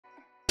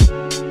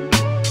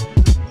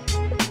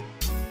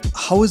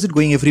How is it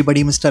going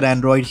everybody, Mr.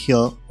 Android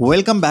here.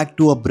 Welcome back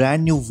to a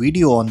brand new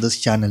video on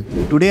this channel.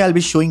 Today I'll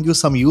be showing you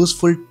some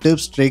useful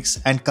tips, tricks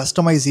and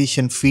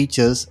customization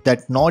features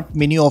that not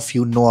many of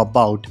you know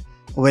about.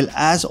 Well,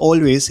 as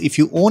always, if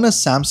you own a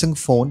Samsung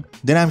phone,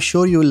 then I'm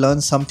sure you'll learn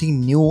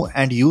something new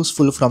and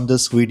useful from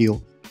this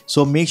video.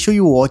 So make sure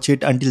you watch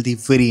it until the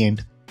very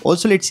end.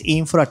 Also, let's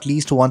aim for at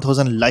least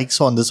 1000 likes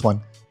on this one.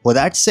 With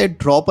that said,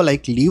 drop a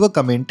like, leave a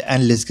comment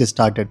and let's get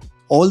started.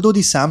 Although the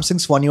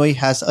Samsung's One UI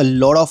has a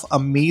lot of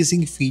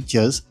amazing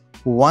features,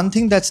 one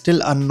thing that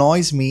still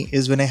annoys me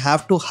is when I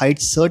have to hide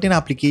certain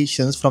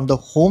applications from the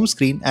home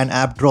screen and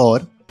app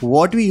drawer.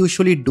 What we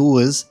usually do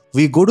is,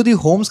 we go to the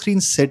home screen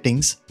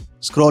settings,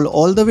 scroll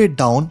all the way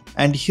down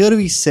and here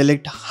we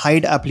select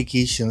hide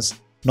applications.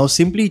 Now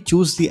simply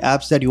choose the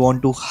apps that you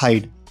want to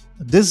hide.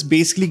 This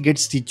basically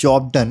gets the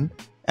job done,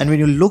 and when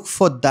you look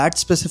for that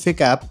specific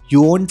app,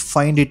 you won't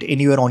find it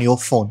anywhere on your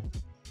phone.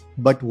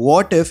 But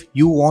what if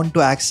you want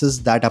to access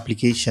that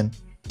application?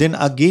 Then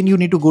again you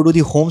need to go to the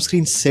home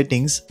screen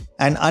settings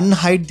and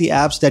unhide the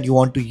apps that you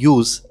want to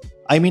use.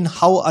 I mean,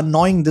 how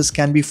annoying this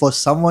can be for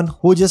someone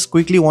who just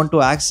quickly want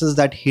to access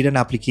that hidden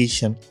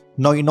application.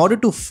 Now in order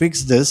to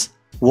fix this,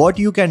 what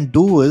you can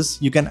do is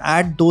you can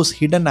add those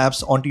hidden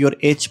apps onto your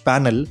Edge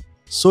panel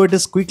so it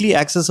is quickly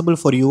accessible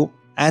for you,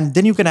 and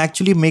then you can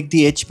actually make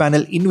the Edge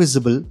panel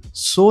invisible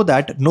so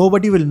that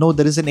nobody will know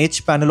there is an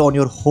Edge panel on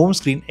your home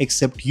screen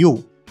except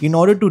you. In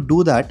order to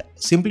do that,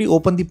 simply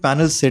open the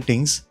panel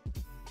settings,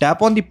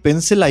 tap on the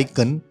pencil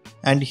icon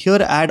and here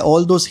add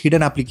all those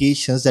hidden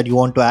applications that you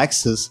want to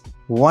access.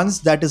 Once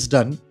that is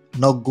done,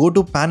 now go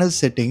to panel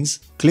settings,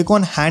 click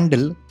on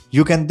handle.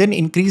 You can then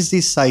increase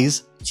the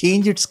size,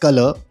 change its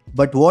color,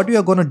 but what we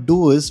are going to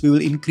do is we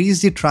will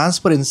increase the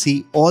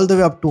transparency all the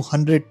way up to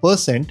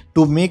 100%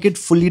 to make it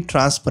fully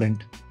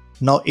transparent.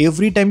 Now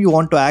every time you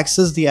want to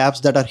access the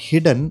apps that are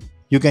hidden,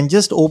 you can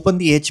just open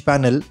the Edge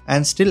panel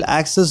and still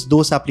access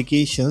those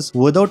applications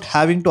without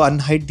having to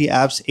unhide the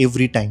apps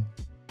every time.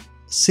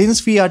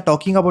 Since we are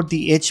talking about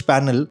the Edge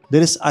panel,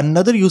 there is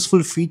another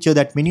useful feature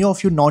that many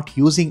of you not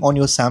using on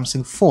your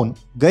Samsung phone.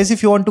 Guys,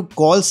 if you want to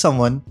call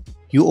someone,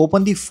 you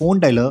open the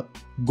phone dialer,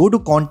 go to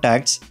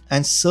contacts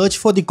and search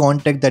for the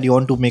contact that you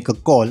want to make a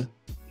call.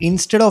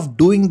 Instead of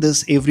doing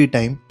this every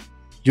time,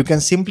 you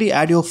can simply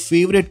add your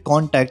favorite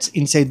contacts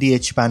inside the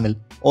Edge panel.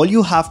 All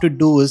you have to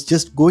do is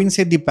just go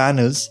inside the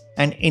panels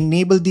and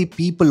enable the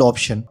people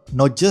option.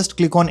 Now just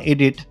click on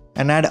edit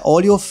and add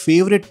all your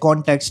favorite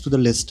contacts to the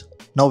list.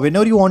 Now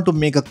whenever you want to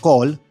make a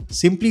call,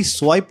 simply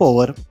swipe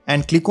over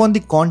and click on the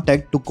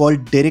contact to call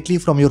directly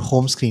from your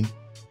home screen.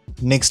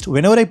 Next,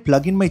 whenever I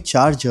plug in my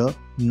charger,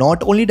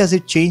 not only does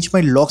it change my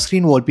lock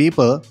screen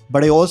wallpaper,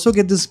 but I also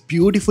get this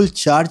beautiful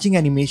charging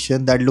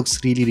animation that looks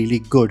really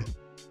good.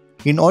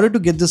 In order to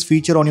get this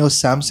feature on your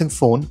Samsung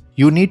phone,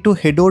 you need to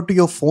head over to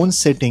your phone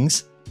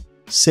settings,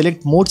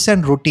 select modes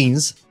and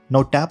routines.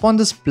 Now tap on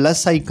this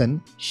plus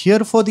icon. Here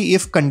for the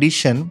if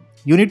condition,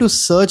 you need to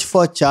search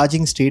for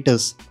charging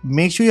status.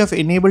 Make sure you have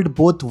enabled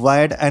both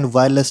wired and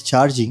wireless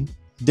charging.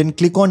 Then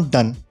click on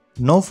done.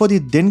 Now for the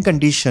then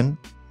condition,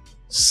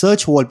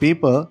 search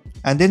wallpaper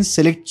and then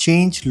select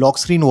change lock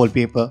screen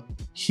wallpaper.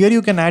 Here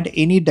you can add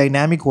any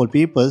dynamic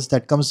wallpapers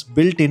that comes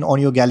built in on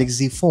your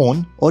Galaxy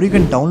phone, or you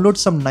can download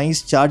some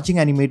nice charging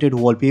animated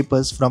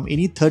wallpapers from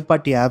any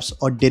third-party apps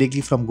or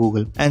directly from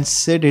Google and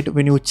set it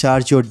when you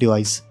charge your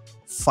device.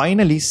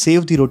 Finally,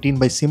 save the routine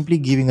by simply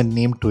giving a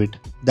name to it.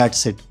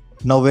 That's it.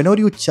 Now whenever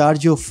you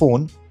charge your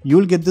phone,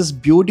 you'll get this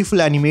beautiful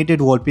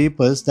animated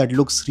wallpapers that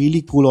looks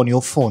really cool on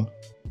your phone.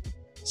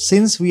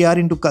 Since we are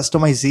into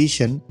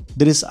customization,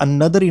 there is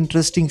another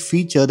interesting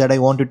feature that I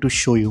wanted to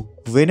show you.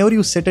 Whenever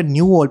you set a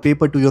new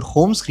wallpaper to your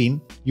home screen,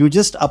 you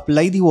just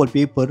apply the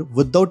wallpaper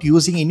without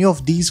using any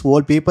of these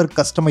wallpaper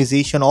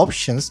customization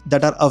options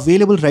that are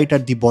available right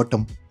at the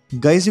bottom.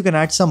 Guys, you can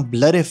add some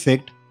blur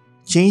effect,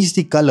 change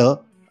the color,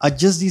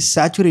 adjust the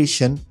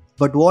saturation,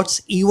 but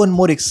what's even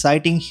more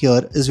exciting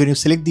here is when you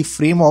select the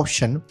frame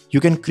option,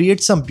 you can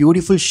create some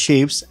beautiful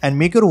shapes and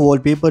make your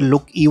wallpaper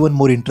look even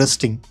more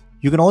interesting.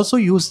 You can also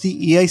use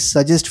the AI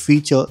suggest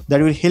feature that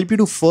will help you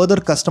to further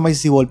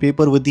customize the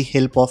wallpaper with the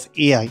help of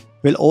AI.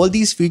 Well, all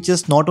these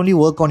features not only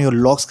work on your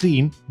lock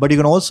screen, but you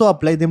can also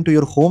apply them to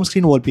your home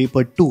screen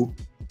wallpaper too.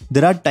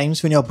 There are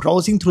times when you are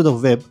browsing through the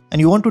web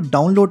and you want to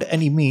download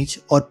an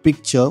image or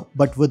picture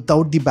but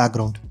without the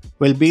background.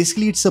 Well,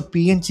 basically it's a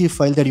PNG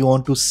file that you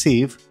want to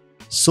save.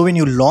 So when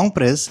you long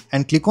press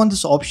and click on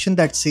this option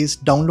that says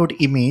download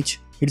image,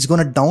 it's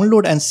gonna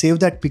download and save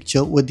that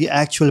picture with the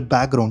actual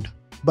background.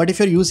 But if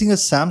you're using a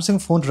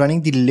Samsung phone running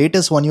the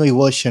latest One UI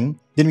version,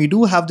 then we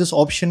do have this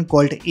option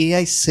called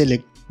AI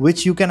Select,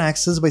 which you can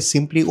access by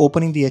simply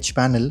opening the Edge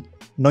panel.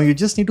 Now you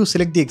just need to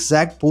select the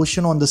exact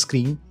portion on the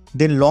screen,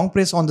 then long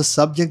press on the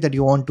subject that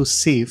you want to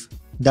save.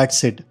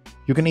 That's it.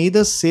 You can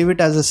either save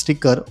it as a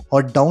sticker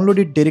or download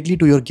it directly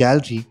to your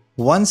gallery.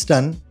 Once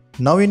done,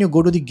 now when you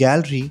go to the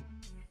gallery,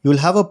 you will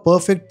have a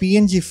perfect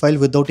PNG file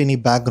without any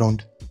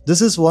background.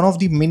 This is one of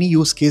the many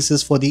use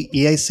cases for the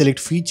AI Select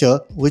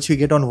feature which we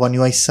get on One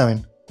UI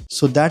 7.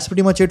 So that's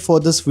pretty much it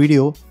for this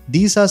video.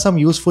 These are some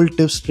useful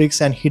tips,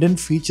 tricks and hidden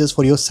features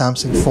for your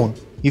Samsung phone.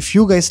 If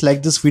you guys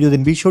like this video,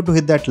 then be sure to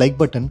hit that like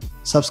button.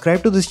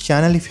 Subscribe to this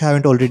channel if you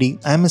haven't already.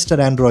 I'm Mr.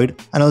 Android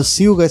and I'll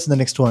see you guys in the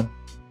next one.